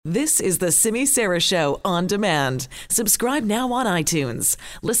This is the Simi Sara Show on demand. Subscribe now on iTunes.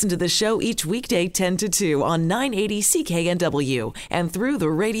 Listen to the show each weekday 10 to 2 on 980 CKNW and through the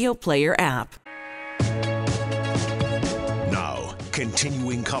Radio Player app. Now,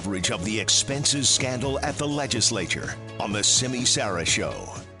 continuing coverage of the expenses scandal at the legislature on the Simi Sara Show.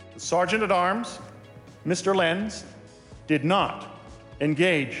 The Sergeant at Arms, Mr. Lenz, did not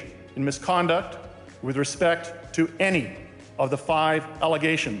engage in misconduct with respect to any of the 5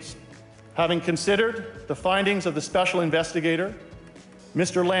 allegations. Having considered the findings of the special investigator,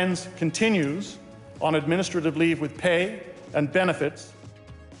 Mr. Lenz continues on administrative leave with pay and benefits.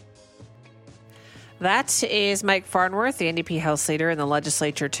 That is Mike Farnworth, the NDP House Leader in the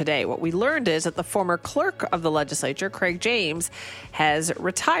legislature today. What we learned is that the former clerk of the legislature, Craig James, has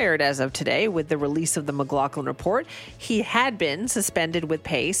retired as of today with the release of the McLaughlin report. He had been suspended with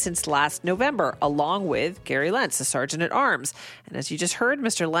pay since last November, along with Gary Lenz, the Sergeant at Arms. And as you just heard,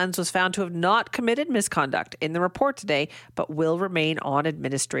 Mr. Lenz was found to have not committed misconduct in the report today, but will remain on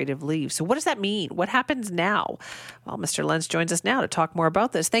administrative leave. So what does that mean? What happens now? Well, Mr. Lenz joins us now to talk more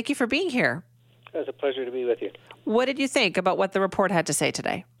about this. Thank you for being here. It's a pleasure to be with you. What did you think about what the report had to say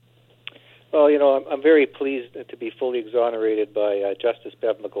today? Well, I'm very pleased to be fully exonerated by Justice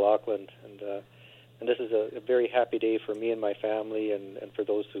Bev McLaughlin, and this is a very happy day for me and my family and for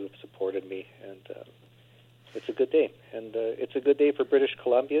those who have supported me. And it's a good day. And it's a good day for British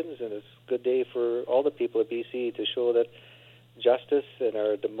Columbians, and it's a good day for all the people of BC to show that justice and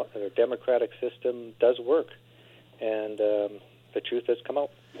our democratic system does work. And the truth has come out.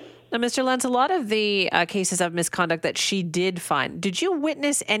 Now, Mr. Lenz, a lot of the cases of misconduct that she did find, did you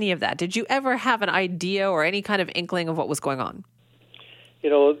witness any of that? Did you ever have an idea or any kind of inkling of what was going on?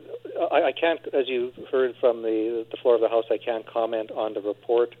 I can't, as you heard from the floor of the House, I can't comment on the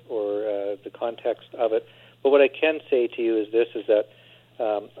report or the context of it. But what I can say to you is this, is that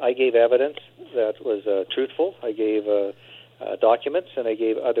I gave evidence that was truthful. I gave documents and I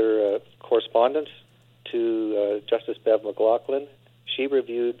gave other correspondence to Justice Bev McLaughlin. She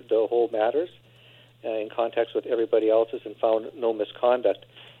reviewed the whole matters in context with everybody else's and found no misconduct.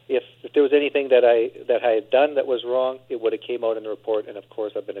 If there was anything that I had done that was wrong, it would have came out in the report, and of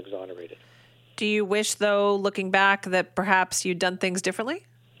course I've been exonerated. Do you wish, though, looking back, that perhaps you'd done things differently?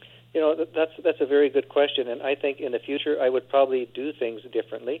 That's a very good question, and I think in the future I would probably do things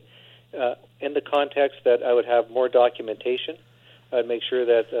differently in the context that I would have more documentation. I'd make sure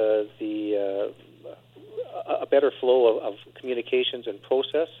that a better flow of communications and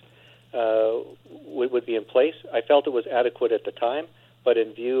process would be in place. I felt it was adequate at the time, but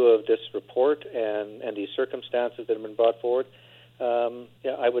in view of this report and these circumstances that have been brought forward,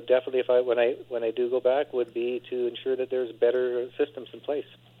 I would definitely, when I do go back, would be to ensure that there's better systems in place.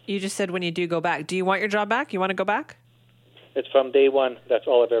 You just said when you do go back. Do you want your job back? You want to go back? It's from day one. That's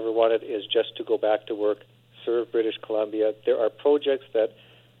all I've ever wanted, is just to go back to work, serve British Columbia. There are projects that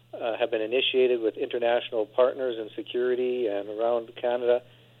have been initiated with international partners in security and around Canada,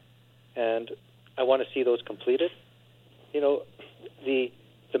 and I want to see those completed. The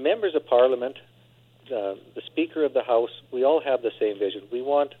members of Parliament, the Speaker of the House, we all have the same vision. We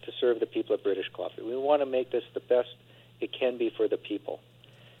want to serve the people of British Columbia. We want to make this the best it can be for the people.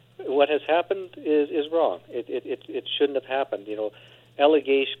 What has happened is wrong. It shouldn't have happened.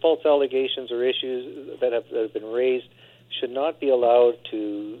 False allegations or issues that have been raised should not be allowed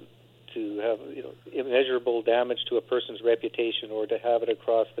to have immeasurable damage to a person's reputation, or to have it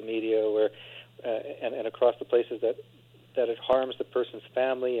across the media and across the places that it harms the person's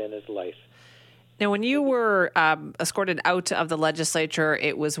family and his life. Now, when you were escorted out of the legislature,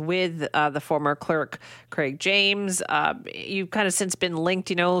 it was with the former clerk, Craig James. You've kind of since been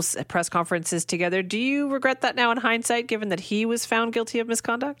linked, press conferences together. Do you regret that now in hindsight, given that he was found guilty of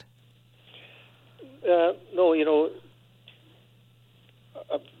misconduct? No,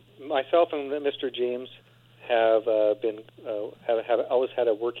 myself and Mr. James have always had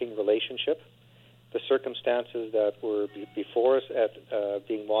a working relationship. The circumstances that were before us at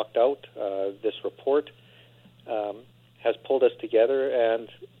being walked out, this report has pulled us together, and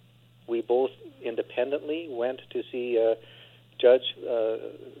we both independently went to see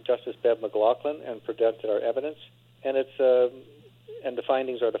Justice Bev McLaughlin and presented our evidence, and and the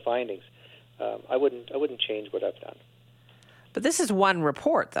findings are the findings. I wouldn't change what I've done. But this is one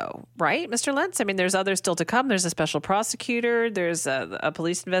report, though, right, Mr. Lenz? I mean, there's others still to come. There's a special prosecutor. There's a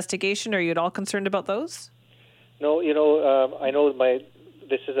police investigation. Are you at all concerned about those? No, I know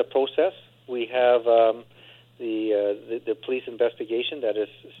this is a process. We have the police investigation that is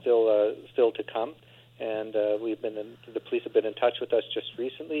still to come, and the police have been in touch with us just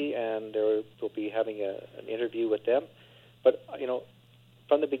recently, and we'll be having an interview with them. But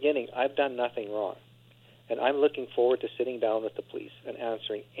from the beginning, I've done nothing wrong. And I'm looking forward to sitting down with the police and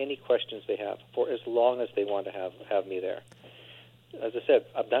answering any questions they have for as long as they want to have me there. As I said,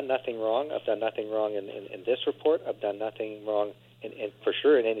 I've done nothing wrong. I've done nothing wrong in this report. I've done nothing wrong, in for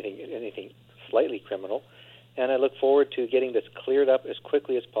sure, in anything slightly criminal. And I look forward to getting this cleared up as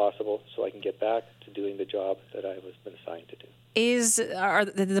quickly as possible so I can get back to doing the job that I was been assigned to do.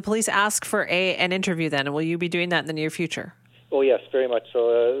 Did the police ask for an interview then? And will you be doing that in the near future? Oh, yes, very much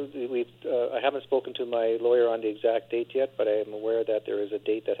so. I haven't spoken to my lawyer on the exact date yet, but I am aware that there is a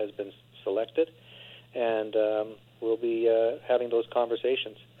date that has been selected, and we'll be having those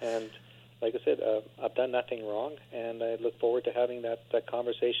conversations. And like I said, I've done nothing wrong, and I look forward to having that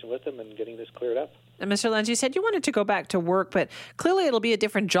conversation with them and getting this cleared up. And Mr. Lenz, you said you wanted to go back to work, but clearly it'll be a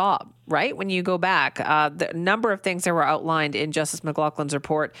different job, right, when you go back. The number of things that were outlined in Justice McLaughlin's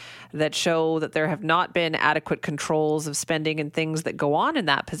report that show that there have not been adequate controls of spending and things that go on in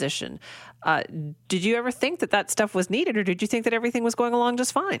that position. Did you ever think that stuff was needed, or did you think that everything was going along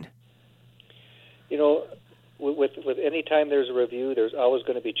just fine? You know, with any time there's a review, there's always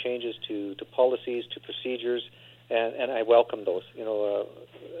going to be changes to policies, to procedures, and I welcome those. You know,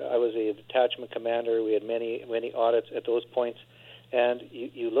 I was a detachment commander. We had many audits at those points, and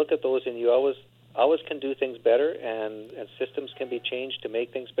you look at those and you always can do things better, and systems can be changed to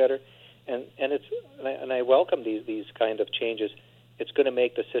make things better, and I welcome these kind of changes. It's going to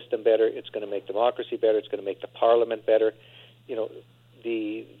make the system better. It's going to make democracy better. It's going to make the Parliament better. You know,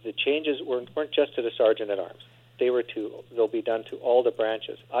 the changes weren't just to the Sergeant at Arms. They'll be done to all the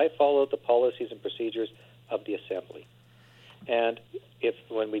branches. I followed the policies and procedures of the Assembly. And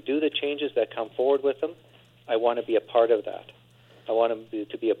when we do the changes that come forward with them, I want to be a part of that. I want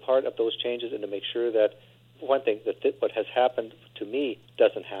to be a part of those changes and to make sure that, one thing, that what has happened to me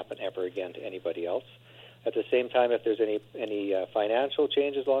doesn't happen ever again to anybody else. At the same time, if there's any financial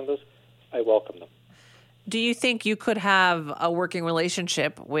changes along those, I welcome them. Do you think you could have a working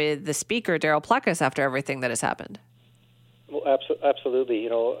relationship with the Speaker, Darryl Plecas, after everything that has happened? Well, absolutely. You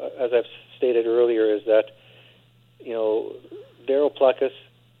know, as I've stated earlier, is that, you know, Darryl Plecas,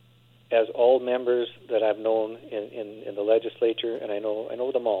 as all members that I've known in the legislature, and I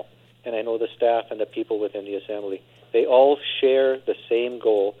know them all, and I know the staff and the people within the Assembly, they all share the same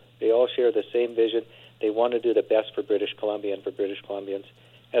goal. They all share the same vision. They want to do the best for British Columbia and for British Columbians,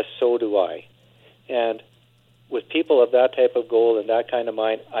 as so do I. And with people of that type of goal and that kind of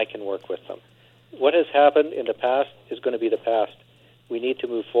mind, I can work with them. What has happened in the past is going to be the past. We need to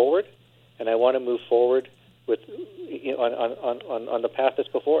move forward, and I want to move forward with on the path that's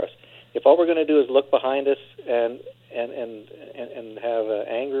before us. If all we're going to do is look behind us and have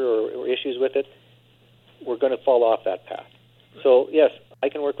anger or issues with it, we're going to fall off that path. So yes, I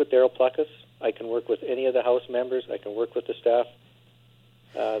can work with Darryl Plecas. I can work with any of the House members. I can work with the staff.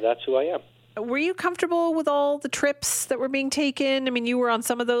 That's who I am. Were you comfortable with all the trips that were being taken? I mean, you were on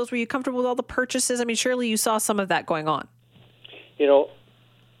some of those. Were you comfortable with all the purchases? I mean, surely you saw some of that going on. You know,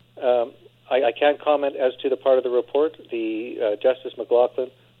 I can't comment as to the part of the report. The Justice McLaughlin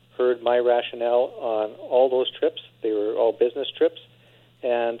heard my rationale on all those trips. They were all business trips.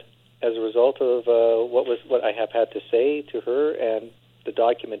 And as a result of what I have had to say to her and the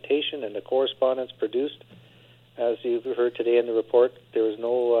documentation and the correspondence produced, as you've heard today in the report, there was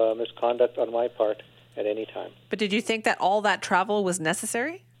no misconduct on my part at any time. But did you think that all that travel was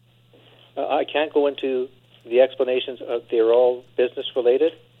necessary? I can't go into the explanations. They're all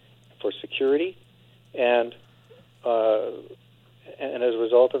business-related for security, and as a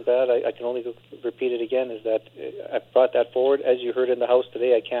result of that, I can only repeat it again, is that I've brought that forward. As you heard in the House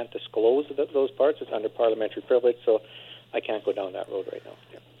today, I can't disclose those parts. It's under parliamentary privilege, so I can't go down that road right now.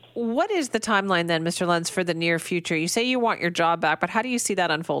 Yeah. What is the timeline then, Mr. Lenz, for the near future? You say you want your job back, but how do you see that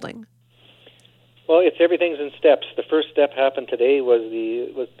unfolding? Well, everything's in steps. The first step happened today was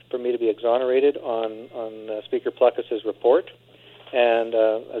for me to be exonerated on Speaker Plecas' report, and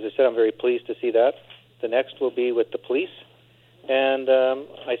as I said, I'm very pleased to see that. The next will be with the police, and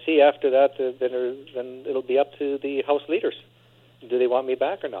I see after that then it'll be up to the House leaders. Do they want me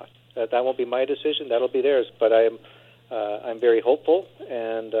back or not? That won't be my decision. That'll be theirs. But I'm very hopeful,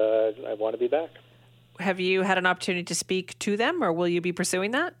 and I want to be back. Have you had an opportunity to speak to them, or will you be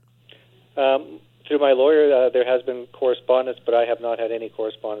pursuing that? Through my lawyer, there has been correspondence, but I have not had any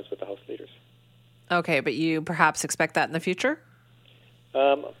correspondence with the House leaders. Okay, but you perhaps expect that in the future?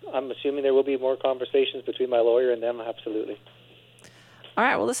 I'm assuming there will be more conversations between my lawyer and them, absolutely. All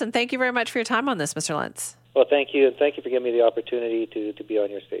right, well, listen, thank you very much for your time on this, Mr. Lenz. Well, thank you, and thank you for giving me the opportunity to be on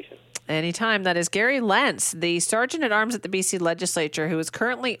your station. Anytime. That is Gary Lentz, the Sergeant at Arms at the BC Legislature, who is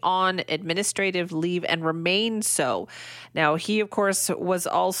currently on administrative leave and remains so. Now, he, of course, was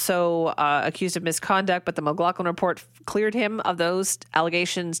also accused of misconduct, but the McLaughlin report cleared him of those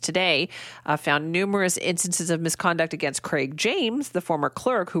allegations today, found numerous instances of misconduct against Craig James, the former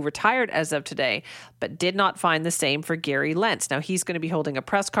clerk who retired as of today, but did not find the same for Gary Lentz. Now, he's going to be holding a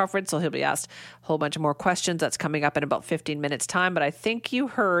press conference, so he'll be asked a whole bunch of more questions. That's coming up in about 15 minutes' time, but I think you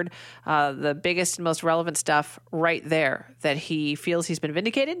heard the biggest and most relevant stuff right there, that he feels he's been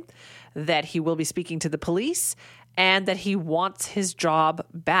vindicated, that he will be speaking to the police, and that he wants his job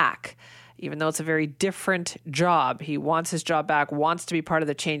back. Even though it's a very different job, he wants his job back, wants to be part of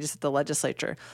the changes at the legislature.